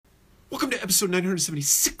Welcome to episode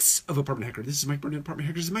 976 of Apartment Hacker. This is Mike Burnett, Apartment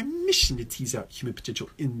Hackers, and my mission to tease out human potential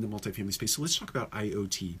in the multifamily space. So let's talk about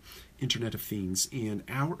IoT, Internet of Things, and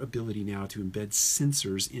our ability now to embed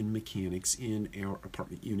sensors in mechanics in our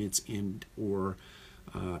apartment units and or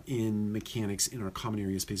in mechanics in our common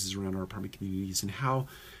area spaces around our apartment communities, and how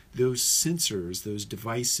those sensors, those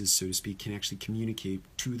devices, so to speak, can actually communicate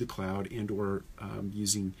to the cloud and or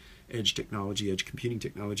using edge technology, edge computing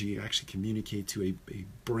technology, actually communicate to a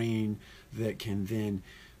brain that can then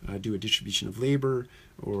do a distribution of labor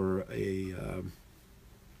or a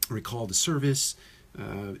recall to service.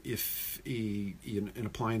 If an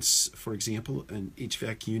appliance, for example, an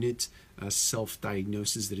HVAC unit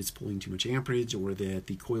self-diagnoses that it's pulling too much amperage, or that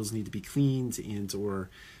the coils need to be cleaned, and or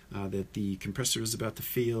that the compressor is about to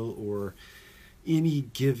fail, or any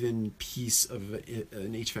given piece of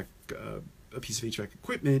an HVAC a piece of HVAC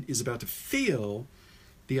equipment is about to fail,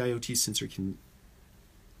 the IoT sensor can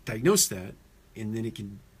diagnose that, and then it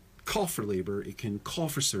can call for labor, it can call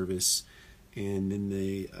for service, and then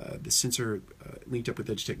the sensor linked up with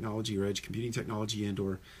edge technology or edge computing technology and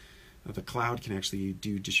or the cloud can actually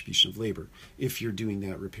do distribution of labor if you're doing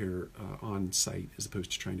that repair on site as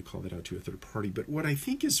opposed to trying to call that out to a third party. But what I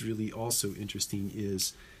think is really also interesting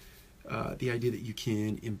is the idea that you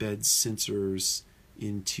can embed sensors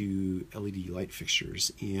into LED light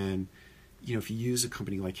fixtures. And you know, if you use a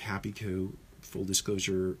company like HappyCo, full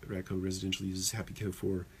disclosure, Radco Residential uses HappyCo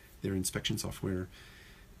for their inspection software.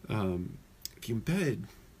 If you embed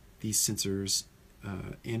these sensors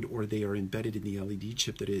and or they are embedded in the LED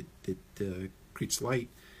chip that creates light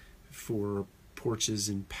for porches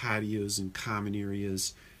and patios and common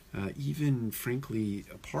areas, even frankly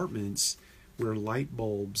apartments where light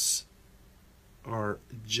bulbs are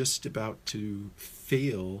just about to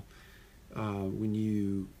fail, when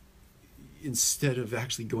you, instead of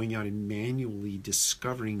actually going out and manually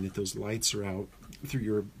discovering that those lights are out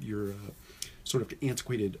through your sort of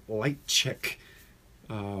antiquated light check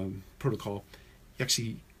protocol, you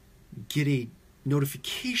actually get a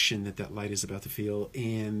notification that that light is about to fail,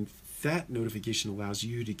 and that notification allows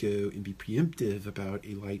you to go and be preemptive about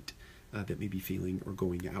a light that may be failing or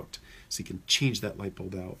going out, so you can change that light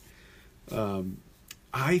bulb out.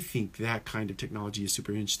 I think that kind of technology is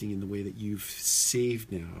super interesting in the way that you've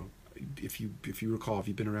saved now. If you recall, if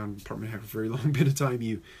you've been around Apartment Hacker for a very long bit of time,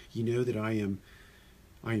 you know that I am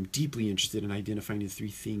deeply interested in identifying the three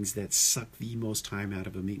things that suck the most time out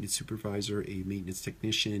of a maintenance supervisor, a maintenance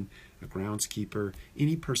technician, a groundskeeper,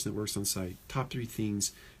 any person that works on site. Top three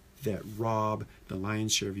things that rob the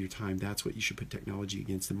lion's share of your time. That's what you should put technology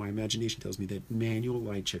against. And my imagination tells me that manual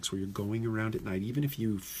light checks where you're going around at night, even if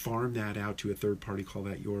you farm that out to a third party, call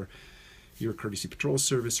that your courtesy patrol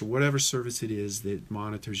service or whatever service it is that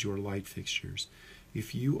monitors your light fixtures.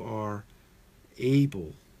 If you are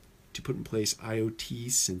able to put in place IoT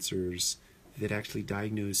sensors that actually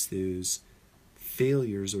diagnose those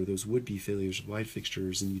failures or those would-be failures of light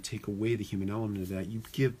fixtures, and you take away the human element of that, you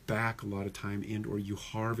give back a lot of time and or you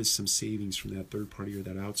harvest some savings from that third party or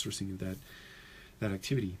that outsourcing of that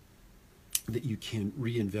activity that you can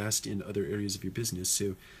reinvest in other areas of your business.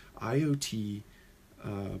 So IoT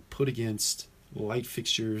put against light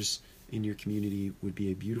fixtures in your community would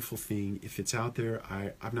be a beautiful thing. If it's out there,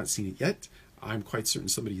 I've not seen it yet. I'm quite certain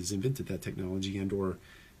somebody has invented that technology and or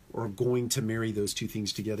going to marry those two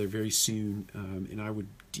things together very soon, and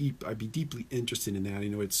I'd be deeply interested in that. I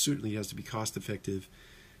know it certainly has to be cost effective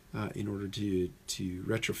in order to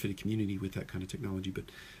retrofit a community with that kind of technology, but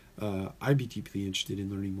I'd be deeply interested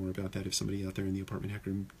in learning more about that if somebody out there in the Apartment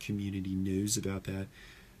Hacker community knows about that.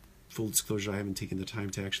 Full disclosure, I haven't taken the time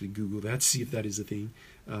to actually Google that, see if that is a thing,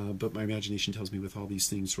 but my imagination tells me with all these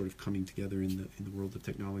things sort of coming together in the world of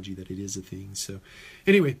technology that it is a thing. So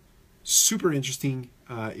anyway, super interesting.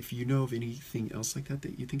 If you know of anything else like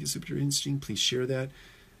that you think is super interesting, please share that,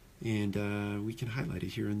 and we can highlight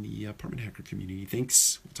it here in the Apartment Hacker community.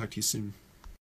 Thanks. We'll talk to you soon.